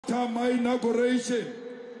After my inauguration,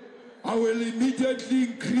 I will immediately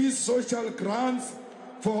increase social grants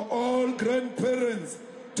for all grandparents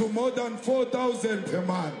to more than 4,000 per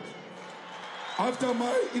month. After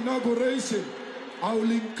my inauguration, I will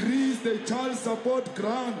increase the child support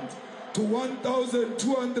grant to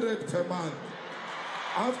 1,200 per month.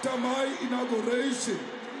 After my inauguration,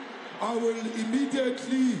 I will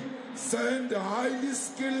immediately send highly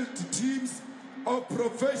skilled teams of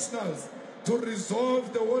professionals to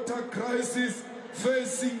resolve the water crisis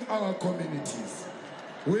facing our communities.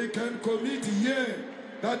 We can commit here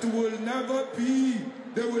that there will never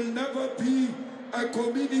be a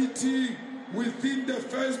community within the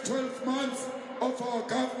first 12 months of our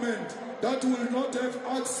government that will not have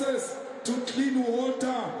access to clean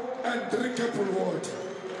water and drinkable water.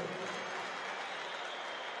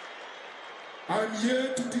 I'm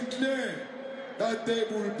here to declare that there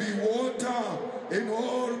will be water in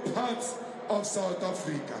all parts of South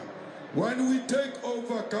Africa. When we take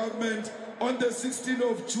over government on the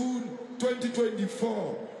 16th of June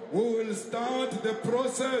 2024, we will start the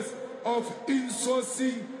process of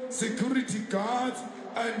insourcing security guards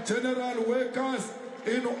and general workers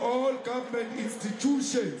in all government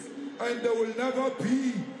institutions, and there will never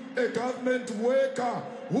be a government worker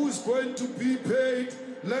who's going to be paid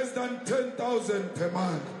less than 10,000 per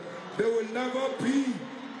month. There will never be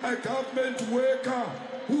a government worker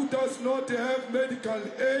who does not have medical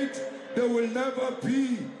aid. There will never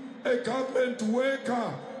be a government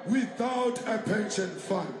worker without a pension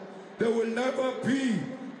fund. There will never be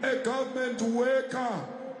a government worker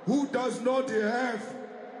who does not have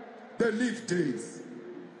the leave days.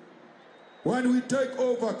 When we take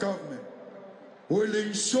over government, we'll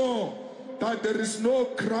ensure that there is no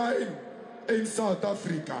crime in South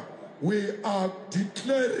Africa. We are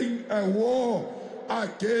declaring a war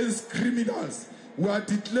against criminals. We are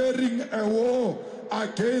declaring a war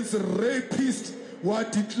against rapists. We are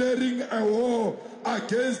declaring a war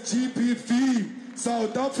against GBV.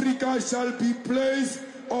 South Africa shall be place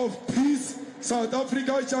of peace. South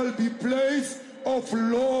Africa shall be place of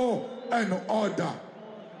law and order.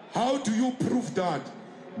 How do you prove that?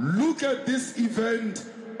 Look at this event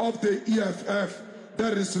of the EFF.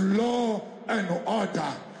 There is law and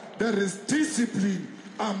order. There is discipline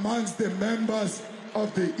amongst the members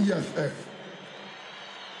of the EFF.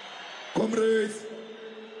 Comrades,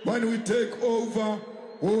 when we take over,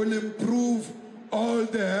 we will improve all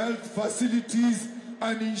the health facilities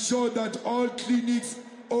and ensure that all clinics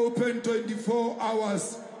open 24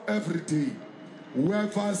 hours every day. We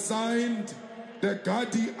have assigned the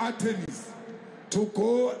Gadi attorneys to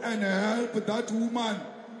go and help that woman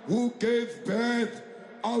who gave birth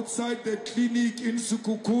outside the clinic in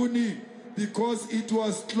Sukukuni because it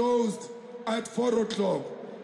was closed at 4 o'clock.